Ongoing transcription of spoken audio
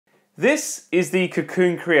This is the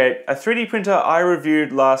Cocoon Create, a 3D printer I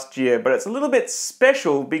reviewed last year, but it's a little bit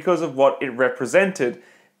special because of what it represented.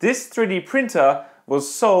 This 3D printer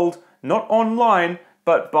was sold not online,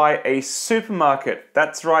 but by a supermarket.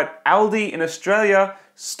 That's right, Aldi in Australia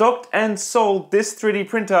stocked and sold this 3D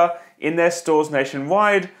printer in their stores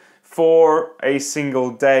nationwide for a single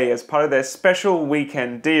day as part of their special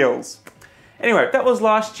weekend deals. Anyway, that was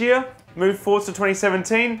last year. Move forward to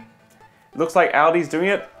 2017. Looks like Aldi's doing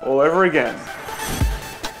it all over again.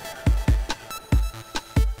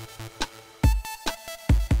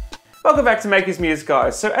 Welcome back to Makers Muse,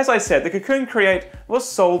 guys. So as I said, the Cocoon Create was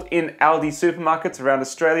sold in Aldi supermarkets around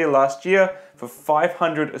Australia last year for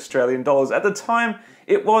 500 Australian dollars. At the time,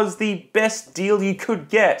 it was the best deal you could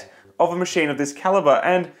get of a machine of this caliber.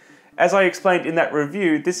 And as I explained in that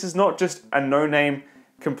review, this is not just a no-name,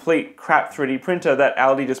 complete crap 3D printer that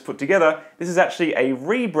Aldi just put together. This is actually a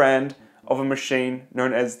rebrand of a machine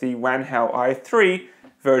known as the Wanhao i3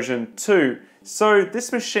 version 2. So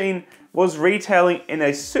this machine was retailing in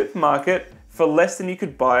a supermarket for less than you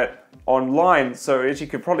could buy it online. So as you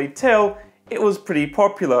could probably tell, it was pretty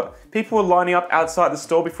popular. People were lining up outside the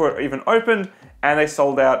store before it even opened, and they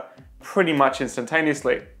sold out pretty much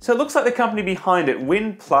instantaneously. So it looks like the company behind it,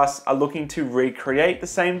 Win Plus, are looking to recreate the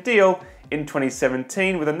same deal in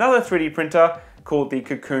 2017 with another 3D printer called the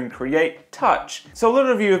Cocoon Create Touch. So a lot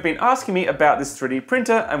of you have been asking me about this 3D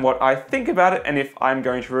printer and what I think about it and if I'm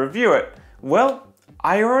going to review it. Well,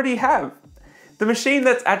 I already have. The machine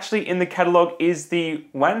that's actually in the catalog is the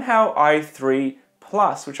Wanhao i3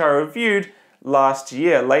 Plus, which I reviewed last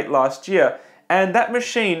year, late last year. And that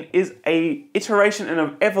machine is an iteration and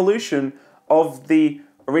an evolution of the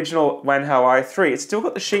original Wanhao i3. It's still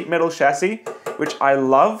got the sheet metal chassis, which I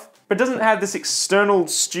love, but doesn't have this external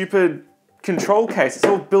stupid control case. It's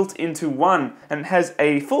all built into one and has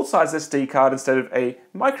a full-size SD card instead of a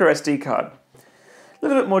micro SD card. A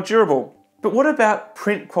little bit more durable. But what about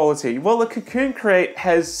print quality? Well, the Cocoon Create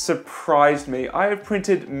has surprised me. I have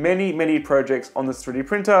printed many projects on this 3D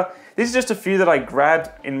printer. These are just a few that I grabbed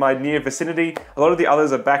in my near vicinity. A lot of the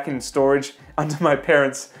others are back in storage under my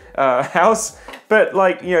parents' house. But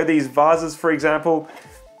like, you know, these vases, for example,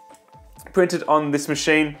 printed on this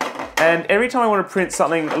machine. And every time I want to print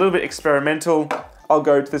something a little bit experimental, I'll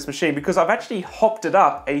go to this machine because I've actually hopped it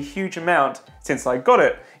up a huge amount since I got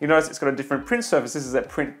it. You notice it's got a different print surface. This is a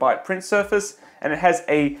print bite print surface, and it has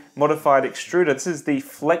a modified extruder. This is the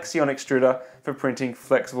Flexion extruder for printing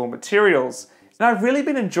flexible materials. And I've really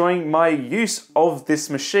been enjoying my use of this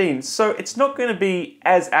machine. So it's not going to be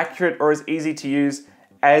as accurate or as easy to use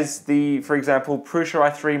as the, for example, Prusa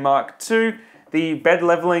i3 Mark II. The bed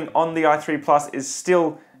leveling on the i3 Plus is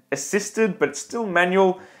still assisted, but it's still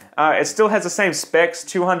manual. It still has the same specs,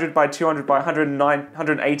 200 by 200 by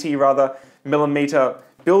 180 millimeter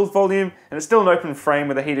build volume, and it's still an open frame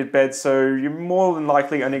with a heated bed, so you're more than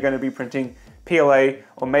likely only going to be printing PLA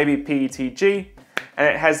or maybe PETG, and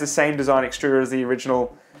it has the same design extruder as the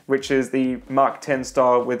original, which is the Mark X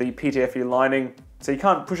style with the PTFE lining, so you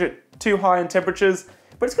can't push it too high in temperatures,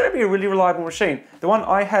 but it's going to be a really reliable machine. The one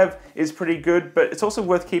I have is pretty good, but it's also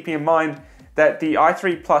worth keeping in mind that the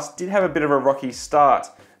i3 Plus did have a bit of a rocky start.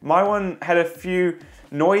 My one had a few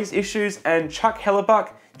noise issues, and Chuck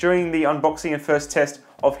Hellebuck, during the unboxing and first test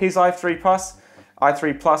of his i3 Plus,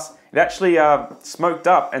 it actually smoked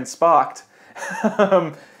up and sparked.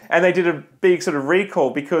 And they did a big sort of recall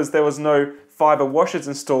because there was no fiber washers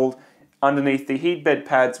installed underneath the heat bed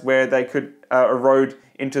pads where they could erode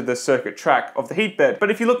into the circuit track of the heat bed.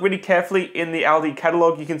 But if you look really carefully in the Aldi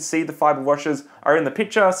catalog, you can see the fiber washers are in the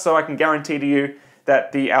picture, so I can guarantee to you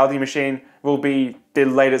that the Aldi machine will be the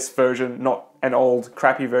latest version, not an old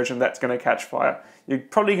crappy version that's going to catch fire. You're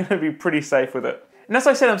probably going to be pretty safe with it. And as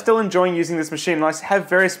I said, I'm still enjoying using this machine, and I have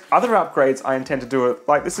various other upgrades I intend to do it.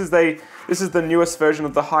 Like this is the newest version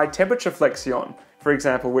of the high temperature Flexion, for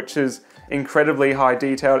example, which is incredibly high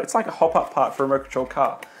detailed. It's like a hop-up part for a remote control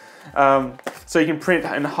car. So you can print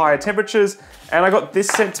in higher temperatures. And I got this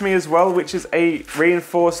sent to me as well, which is a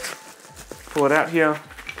reinforced, pull it out here.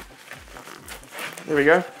 There we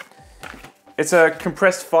go. It's a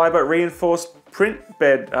compressed fiber reinforced print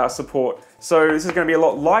bed support. So this is going to be a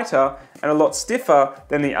lot lighter and a lot stiffer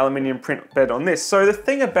than the aluminium print bed on this. So the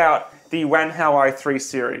thing about the Wanhao i3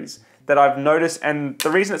 series that I've noticed, and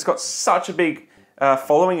the reason it's got such a big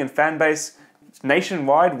following and fan base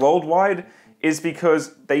nationwide, worldwide, is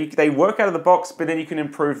because they work out of the box, but then you can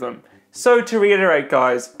improve them. So to reiterate,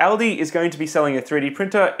 guys, Aldi is going to be selling a 3D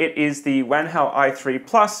printer. It is the Wanhao i3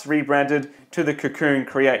 Plus, rebranded to the Cocoon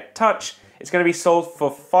Create Touch. It's going to be sold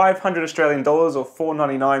for 500 Australian dollars or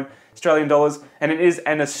 $4.99 Australian dollars, and it is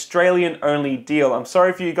an Australian only deal. I'm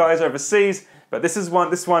sorry for you guys overseas, but this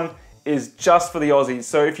one is just for the Aussies.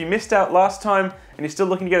 So if you missed out last time and you're still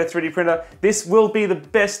looking to get a 3D printer, this will be the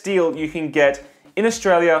best deal you can get in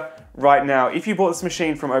Australia right now. If you bought this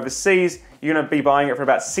machine from overseas, you're gonna be buying it for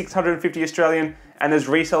about 650 Australian, and there's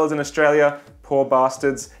resellers in Australia, poor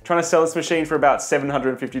bastards, trying to sell this machine for about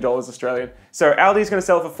 $750 Australian. So Aldi's gonna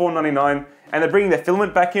sell it for $4.99, and they're bringing their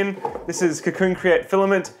filament back in. This is Cocoon Create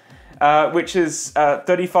filament, which is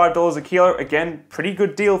 $35 a kilo. Again, pretty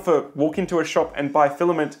good deal for walk into a shop and buy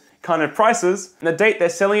filament kind of prices. And the date they're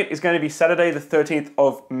selling it is going to be Saturday the 13th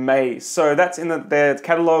of May. So that's in their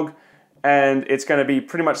catalog, and it's going to be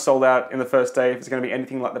pretty much sold out in the first day if it's going to be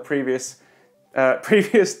anything like the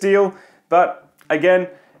previous deal. But again,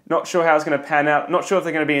 not sure how it's going to pan out. Not sure if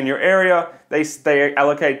they're going to be in your area. They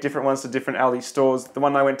allocate different ones to different Aldi stores. The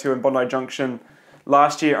one I went to in Bondi Junction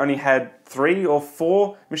last year only had 3 or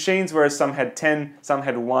 4 machines, whereas some had 10, some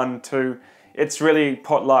had 1, 2. It's really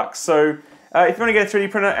potluck. So if you want to get a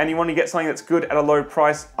 3D printer and you want to get something that's good at a low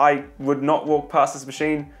price, I would not walk past this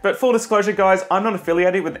machine. But full disclosure, guys, I'm not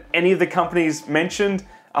affiliated with any of the companies mentioned.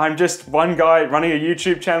 I'm just one guy running a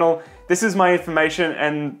YouTube channel. This is my information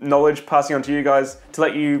and knowledge passing on to you guys to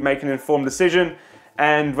let you make an informed decision.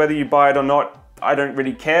 And whether you buy it or not, I don't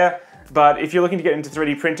really care. But if you're looking to get into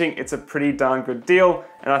 3D printing, it's a pretty darn good deal.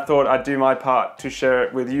 And I thought I'd do my part to share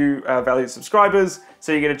it with you, valued subscribers,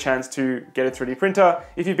 so you get a chance to get a 3D printer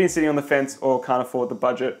if you've been sitting on the fence or can't afford the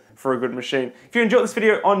budget for a good machine. If you enjoyed this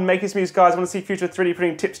video on Makers Muse, guys, want to see future 3D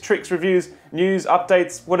printing tips, tricks, reviews, news,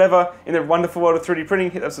 updates, whatever, in the wonderful world of 3D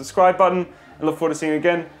printing, hit that subscribe button, and look forward to seeing you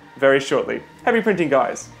again very shortly. Happy printing,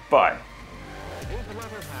 guys. Bye. Here's the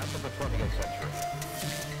latter half of the 20th century,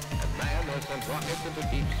 and man has sent rockets into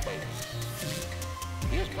deep space.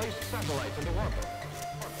 He has placed satellites into orbit.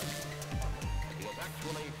 And he has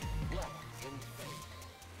actually